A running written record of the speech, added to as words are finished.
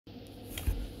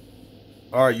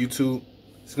All right, YouTube.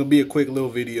 It's gonna be a quick little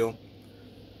video.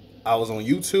 I was on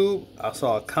YouTube. I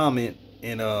saw a comment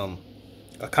on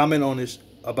this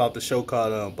about the show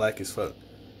called Black as Fuck,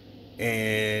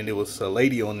 and it was a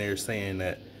lady on there saying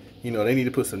that they need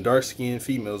to put some dark skinned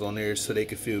females on there so they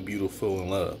can feel beautiful and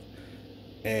loved.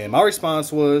 And my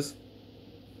response was,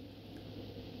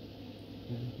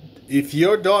 if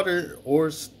your daughter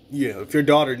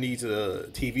needs a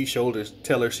TV show to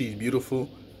tell her she's beautiful,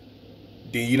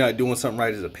 then you're not doing something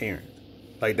right as a parent.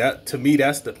 Like that, to me,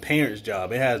 that's the parent's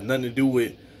job. It has nothing to do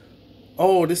with,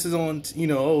 oh, this is on,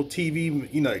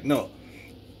 TV. No,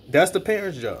 that's the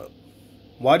parent's job.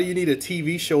 Why do you need a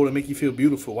TV show to make you feel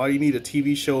beautiful? Why do you need a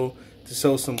TV show to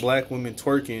show some black women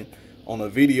twerking on a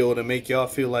video to make y'all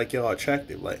feel like y'all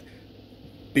attractive? Like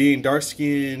being dark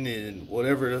skinned and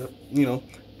whatever,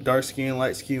 dark skin,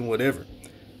 light skin, whatever.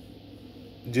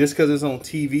 Just because it's on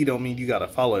TV don't mean you gotta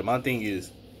follow it. My thing is,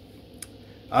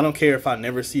 I don't care if I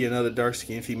never see another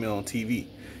dark-skinned female on TV.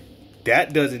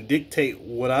 That doesn't dictate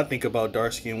what I think about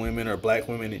dark-skinned women or black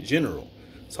women in general.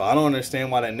 So I don't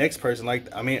understand why that next person, I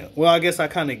guess I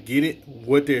kind of get it,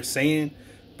 what they're saying.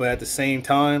 But at the same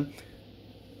time,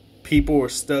 people are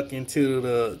stuck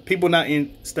into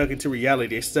stuck into reality.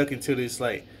 They're stuck into this,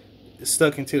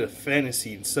 stuck into the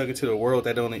fantasy, stuck into the world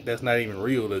that's not even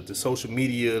real. The social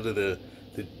media, the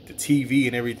TV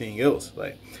and everything else.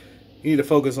 Like, you need to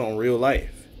focus on real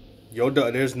life.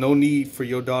 There's no need for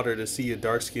your daughter to see a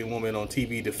dark-skinned woman on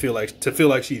TV to feel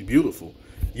like she's beautiful.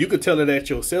 You could tell her that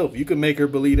yourself. You could make her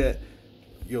believe that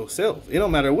yourself. It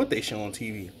don't matter what they show on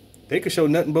TV. They could show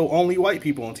nothing but only white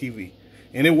people on TV.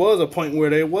 And it was a point where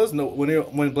there was no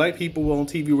when black people were on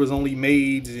TV was only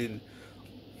maids and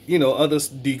other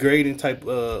degrading type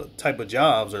of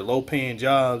jobs or low-paying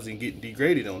jobs and getting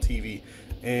degraded on TV.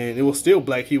 And it was still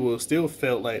black people still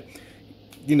felt like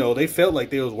they felt like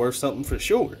they was worth something for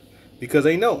sure. Because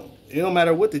they know, it don't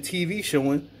matter what the TV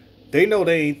showing, they know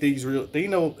they ain't these real. They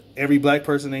know every black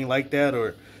person ain't like that, or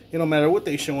it don't matter what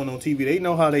they showing on TV. They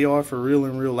know how they are for real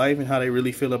in real life and how they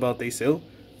really feel about themselves.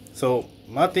 So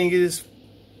my thing is,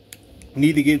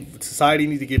 society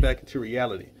needs to get back into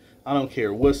reality. I don't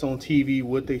care what's on TV,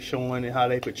 what they showing, and how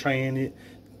they portraying it.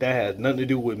 That has nothing to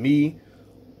do with me,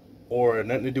 or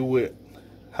nothing to do with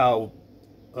how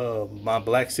my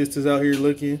black sisters out here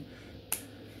looking.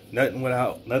 Nothing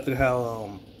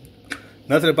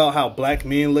about how black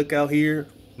men look out here.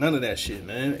 None of that shit,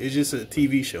 man. It's just a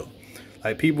TV show.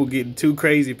 Like, people getting too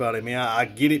crazy about it, man. I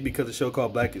get it because the show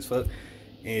called Black as Fuck,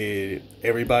 and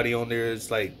everybody on there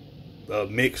is like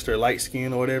mixed or light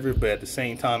skin or whatever. But at the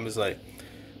same time, it's like,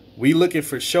 we looking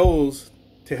for shows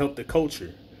to help the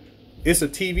culture. It's a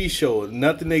TV show.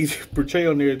 Nothing they portray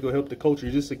on there is gonna help the culture.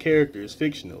 It's just a character. It's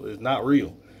fictional. It's not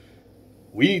real.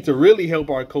 We need to really help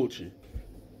our culture.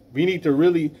 We need to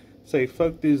really say,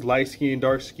 fuck this light skin,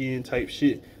 dark skin type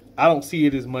shit. I don't see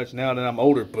it as much now that I'm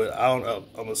older, but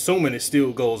I'm assuming it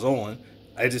still goes on.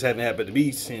 I just haven't happened to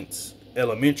me since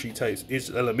elementary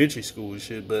school and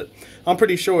shit. But I'm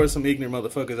pretty sure there's some ignorant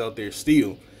motherfuckers out there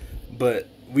still. But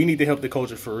we need to help the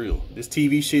culture for real. This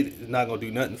TV shit is not gonna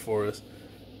do nothing for us.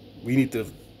 We need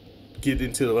to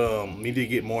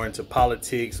get more into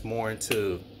politics, more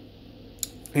into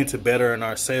bettering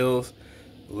ourselves.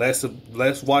 Let's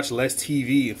watch less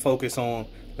TV and focus on,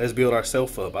 let's build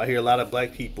ourselves up. I hear a lot of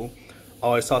black people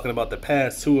always talking about the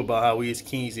past too, about how we as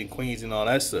kings and queens and all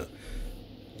that stuff.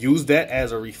 Use that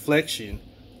as a reflection.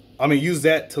 Use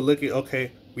that to look at,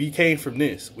 okay, we came from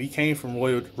this. We came from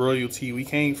royalty. We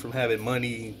came from having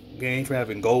money. We came from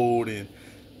having gold and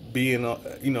being,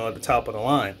 at the top of the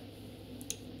line.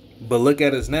 But look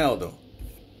at us now, though.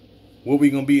 What we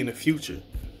gonna be in the future?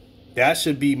 That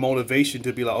should be motivation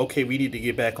to be like, okay, we need to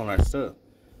get back on our stuff.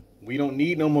 We don't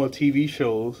need no more TV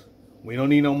shows. We don't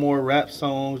need no more rap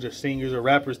songs or singers or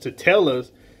rappers to tell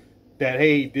us that,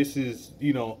 hey, this is,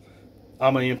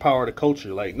 I'm going to empower the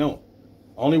culture. Like, no.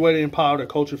 Only way to empower the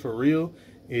culture for real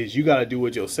is you got to do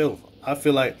it yourself. I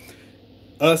feel like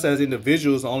us as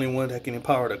individuals, the only one that can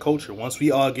empower the culture. Once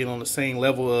we all get on the same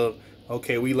level of,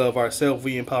 okay, we love ourselves,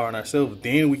 we empowering ourselves,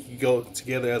 then we can go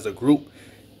together as a group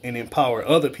and empower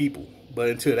other people. But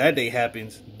until that day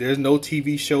happens, there's no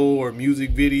TV show or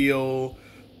music video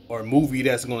or movie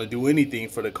that's going to do anything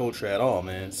for the culture at all,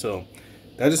 man. So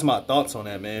that's just my thoughts on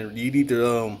that, man. You need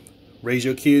to raise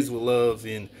your kids with love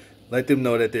and let them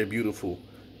know that they're beautiful.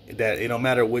 That it don't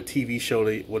matter what TV show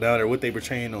no matter what they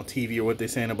portraying on TV or what they're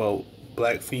saying about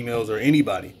black females or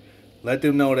anybody. Let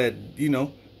them know that,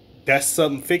 that's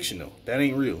something fictional. That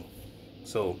ain't real.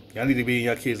 So y'all need to be in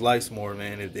your kids' lives more,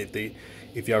 man.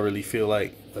 If y'all really feel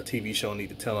like a TV show need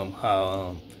to tell them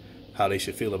how they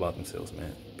should feel about themselves,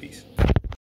 man. Peace.